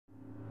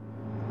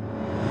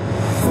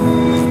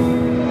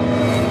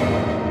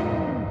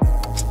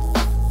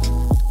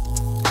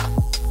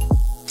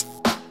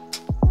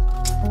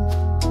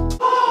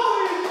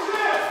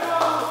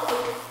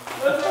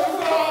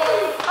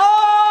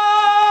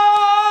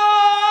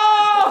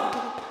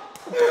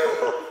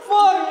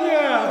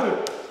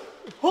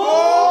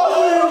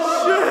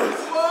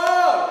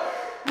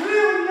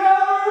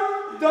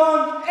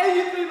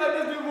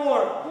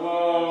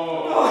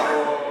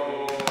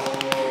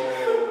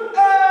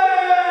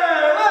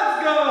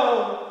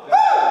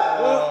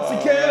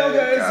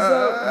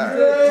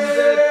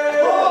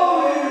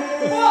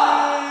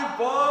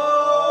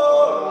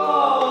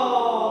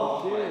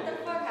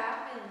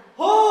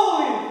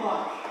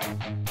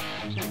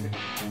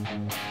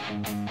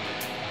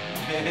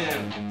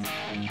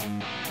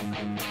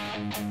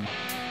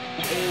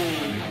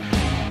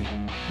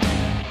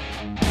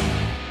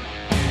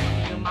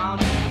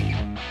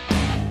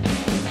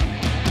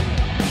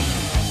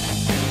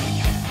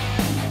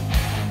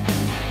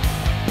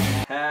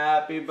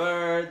Happy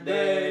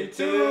birthday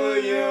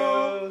to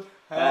you.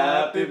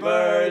 Happy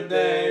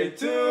birthday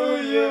to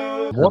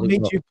you. What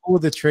made you pull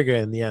the trigger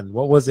in the end?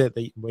 What was it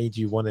that made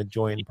you want to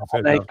join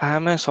Like,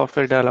 I'm a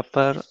software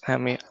developer.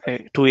 I'm a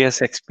 2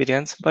 years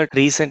experience, but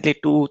recently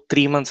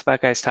 3 months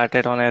back, I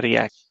started on a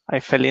React. I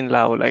fell in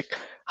love, like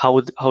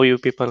how you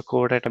people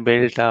code and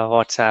build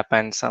WhatsApp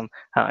and some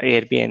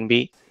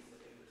Airbnb.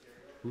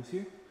 Who's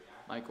here?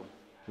 Michael,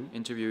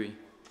 interviewee.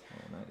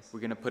 Oh, nice.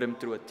 We're gonna put him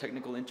through a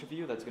technical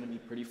interview. That's gonna be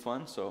pretty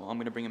fun. So I'm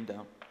gonna bring him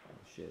down. Oh,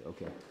 shit.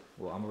 Okay.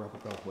 Well, I'm gonna wrap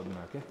up the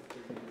webinar. Okay.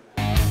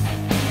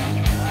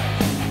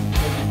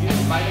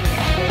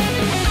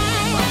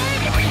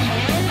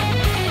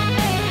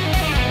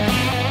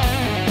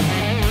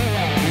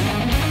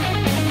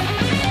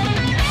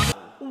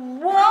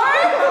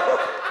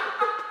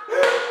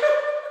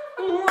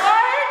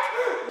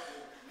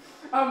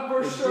 I'm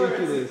for sure.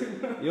 Ridiculous.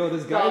 Yo,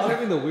 this guy's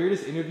having the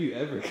weirdest interview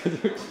ever because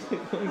we're just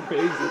like going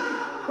crazy.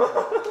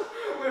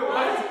 Wait,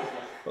 what?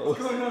 What's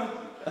going on?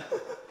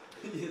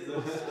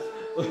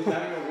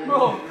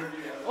 Bro.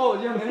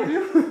 Oh, you have an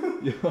interview?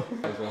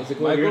 Is it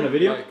cool? You're in a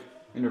video? Mike.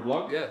 In your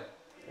vlog? Yeah.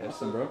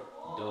 Awesome, bro.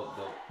 Dope.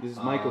 This is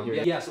Michael here.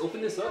 Yeah, so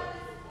open this up.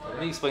 Let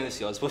me explain this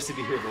to you. I was supposed to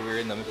be here, but we were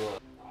in the middle of...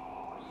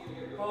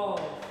 Oh,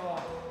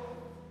 fuck.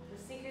 The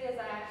secret is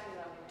I actually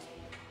love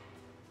you.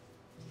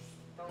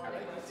 Don't let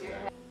it go to your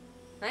head.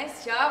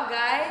 Nice job,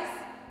 guys.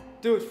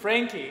 Dude,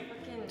 Frankie.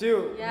 Fucking,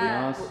 dude.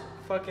 yeah.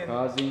 Fucking.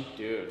 Kazi.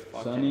 Dude,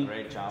 fucking Sunny.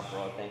 great job,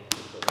 bro. Thank you.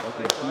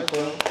 Fucking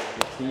people.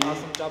 Your team.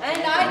 Awesome job.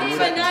 And I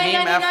did a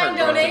Team effort, $9.99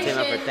 bro. donation. Team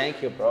effort.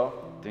 Thank you, bro.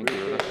 Thank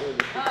you.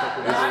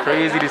 It's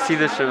crazy to see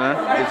this shit, man.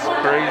 It's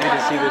crazy to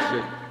see this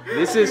shit.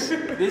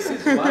 This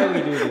is why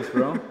we do this,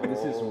 bro.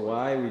 This is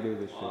why we do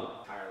this shit.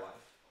 Entire life.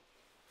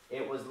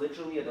 It was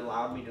literally, it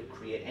allowed me to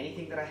create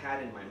anything that I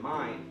had in my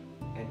mind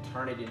and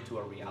turn it into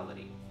a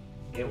reality.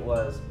 It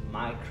was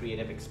my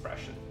creative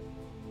expression.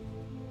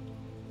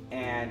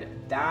 And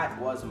that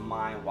was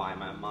my why.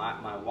 My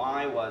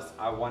why was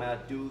I want to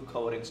do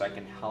coding so I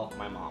can help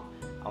my mom.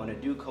 I want to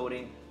do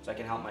coding so I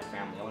can help my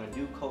family. I want to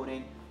do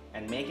coding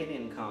and make an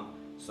income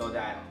so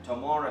that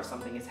tomorrow if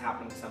something is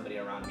happening to somebody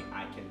around me,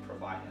 I can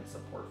provide and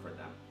support for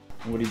them.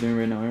 What are you doing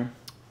right now here?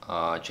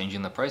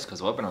 Changing the price because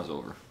the webinar's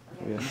over.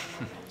 Yeah.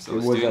 So It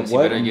was students, at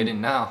what? you better get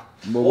in now.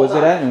 What was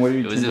it at and what are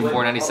you It was at changing?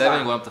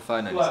 $497, going up to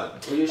 $597.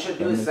 What you should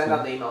do is send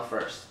out the email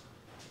first.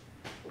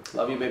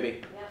 Love you,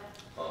 baby.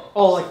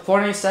 Oh, like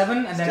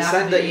 497 and then Just after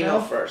send the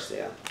email first,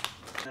 yeah.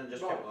 And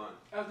just kept going.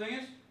 The thing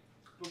is,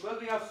 because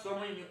we have so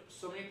many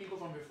people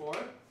from before,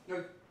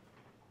 like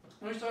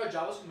when we started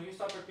JavaScript, when we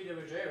started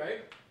PWJ,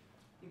 right?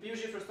 When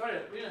PWJ first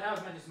started, we didn't have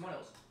as many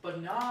testimonials.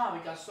 But now we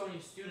got so many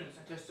students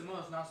and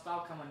testimonials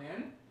non-stop coming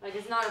in. Like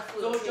it's not a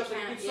fluke. So it's just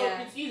like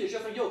it's easy. It's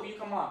just like, yo, can you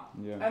come on?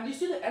 Yeah. And you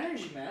see the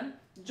energy, man.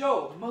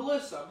 Joe,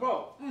 Melissa,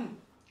 bro.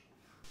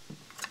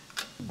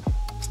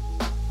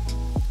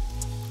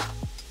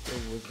 So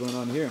what's going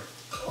on here?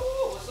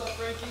 Oh, what's up,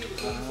 Frankie?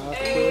 What's up?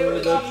 After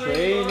what's the up,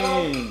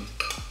 training.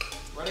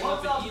 Running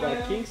up and eating.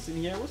 Got Kingston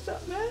here. What's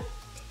up, man?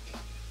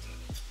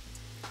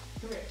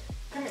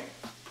 Come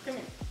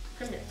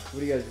here.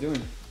 What are you guys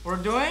doing? We're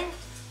doing?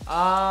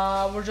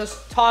 We're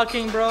just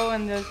talking, bro,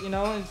 and you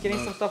know,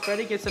 getting some stuff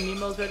ready, get some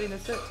emails ready, and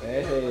that's it.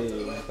 Hey,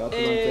 about to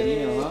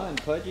Monterino, huh?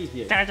 And Pudgy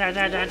here.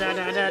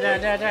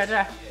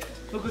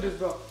 Look at this,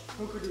 bro.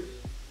 Look at this.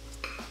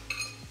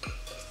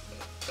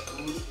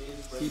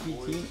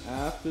 CP team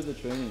after the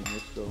training.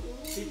 Let's go.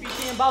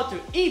 CP about to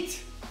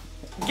eat.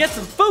 Get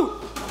some food.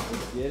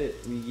 We get it.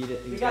 We get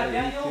it. We got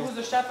Daniel, who's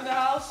the chef in the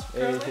house.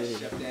 Hey.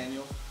 Chef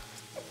Daniel.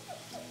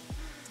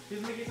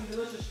 He's making some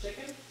delicious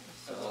chicken.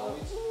 As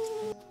always.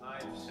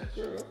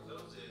 Girl.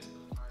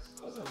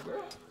 What's up,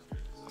 girl?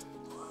 What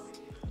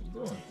you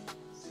doing?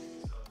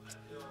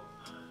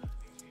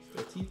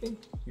 Your teething?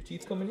 Your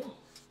teeth coming in?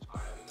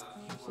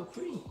 You're so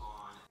pretty.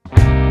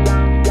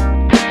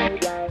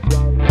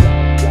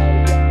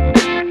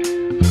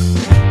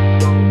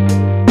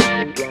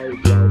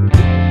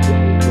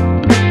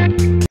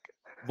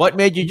 What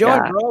made you join,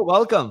 Yeah. bro?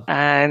 Welcome.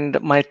 And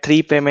my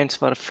 3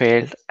 payments were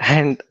failed,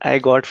 and I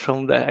got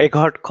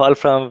call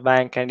from a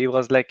bank, and he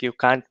was like, you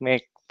can't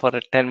make for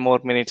 10 more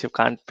minutes, you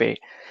can't pay.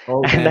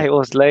 Oh, And man. I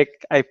was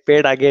like, I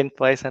paid again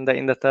twice, and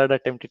in the third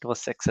attempt it was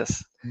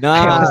success.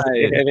 I was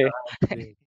Nice. really-